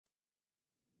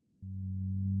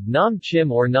Nam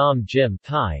chim or nam jim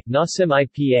Thai, nasim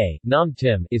ipa, nam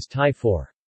tim is Thai for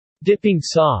dipping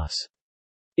sauce.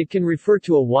 It can refer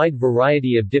to a wide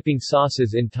variety of dipping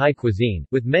sauces in Thai cuisine,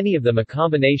 with many of them a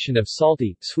combination of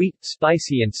salty, sweet,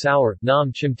 spicy and sour.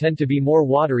 Nam chim tend to be more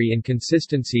watery in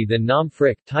consistency than nam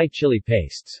phrik Thai chili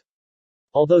pastes.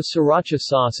 Although sriracha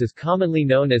sauce is commonly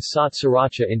known as sot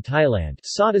sriracha in Thailand,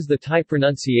 sot is the Thai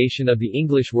pronunciation of the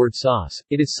English word sauce,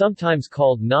 it is sometimes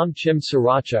called nam chim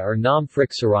sriracha or nam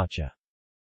phrik sriracha.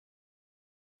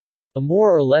 A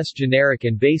more or less generic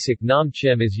and basic nam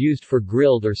chim is used for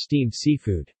grilled or steamed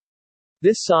seafood.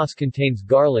 This sauce contains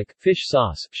garlic, fish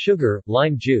sauce, sugar,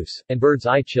 lime juice, and bird's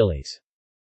eye chilies.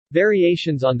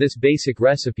 Variations on this basic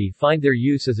recipe find their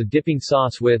use as a dipping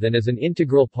sauce with and as an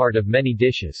integral part of many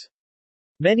dishes.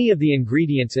 Many of the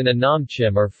ingredients in a nam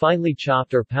chim are finely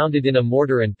chopped or pounded in a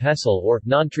mortar and pestle or,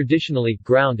 non-traditionally,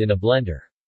 ground in a blender.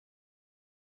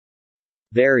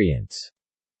 Variants.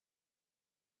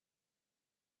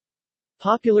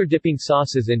 Popular dipping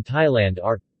sauces in Thailand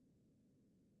are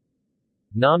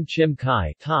Nam chim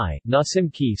kai Thai,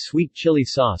 nasim ki sweet chili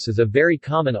sauce is a very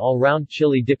common all-round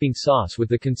chili dipping sauce with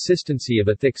the consistency of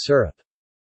a thick syrup.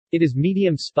 It is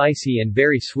medium spicy and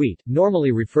very sweet,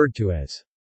 normally referred to as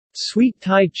sweet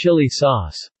Thai chili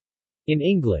sauce in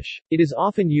English. It is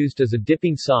often used as a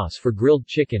dipping sauce for grilled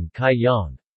chicken kai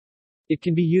yang. It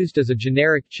can be used as a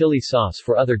generic chili sauce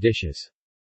for other dishes.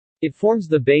 It forms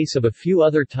the base of a few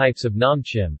other types of nam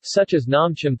chim, such as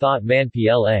nam chim thot man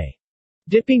pla,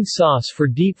 dipping sauce for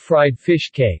deep-fried fish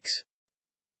cakes.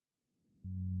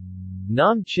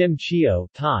 Nam chim chio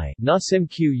Thai, nasim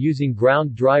q using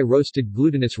ground dry roasted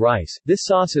glutinous rice. This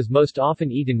sauce is most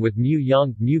often eaten with mu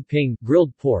yang, mu ping,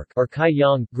 grilled pork, or kai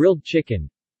yang, grilled chicken.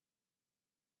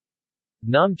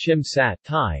 Nam chim sat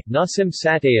Thai, nasim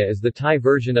sataya is the Thai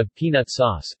version of peanut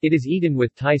sauce. It is eaten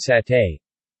with Thai satay.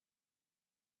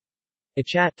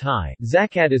 Achat Thai,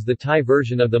 zakat is the Thai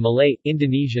version of the Malay,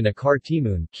 Indonesian akar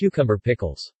timun, cucumber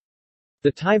pickles.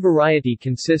 The Thai variety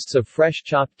consists of fresh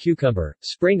chopped cucumber,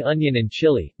 spring onion and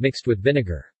chili, mixed with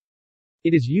vinegar.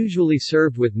 It is usually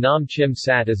served with nam chim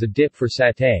sat as a dip for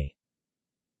satay.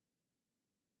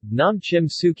 Nam chim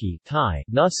suki Thai,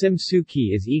 nasim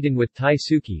suki is eaten with Thai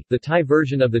suki, the Thai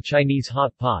version of the Chinese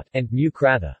hot pot, and mu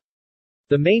kratha.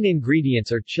 The main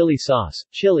ingredients are chili sauce,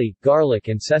 chili, garlic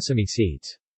and sesame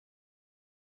seeds.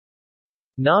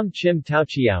 Nam chim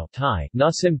taochiao Thai,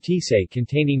 nasim tisay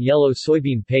containing yellow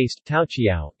soybean paste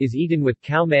taochiao, is eaten with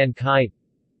khao man kai.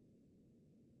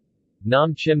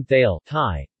 Nam chim thale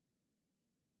Thai,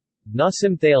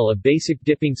 nasim thale, a basic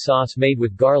dipping sauce made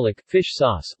with garlic, fish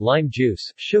sauce, lime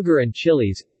juice, sugar and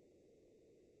chilies,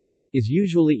 is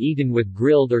usually eaten with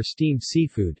grilled or steamed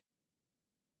seafood.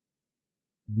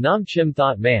 Nam chim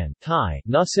thot man Thai,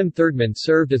 nasim thirdman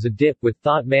served as a dip with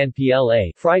thot man pla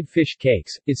fried fish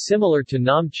cakes, is similar to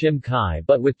nam chim kai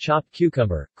but with chopped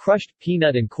cucumber, crushed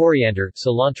peanut and coriander,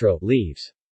 cilantro,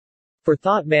 leaves. For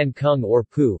thot man kung or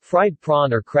pu fried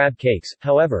prawn or crab cakes,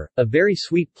 however, a very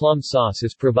sweet plum sauce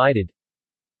is provided.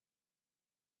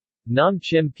 Nam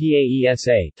chim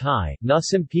paesa Thai,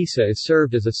 nasim pisa is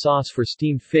served as a sauce for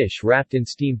steamed fish wrapped in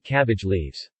steamed cabbage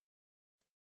leaves.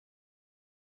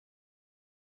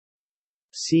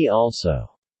 See also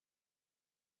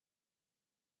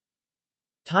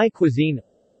Thai cuisine,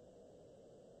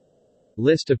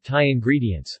 List of Thai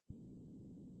ingredients,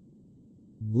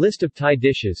 List of Thai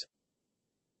dishes,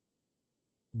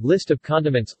 List of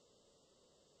condiments,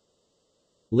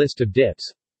 List of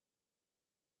dips,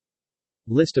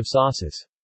 List of sauces.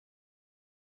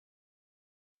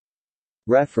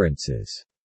 References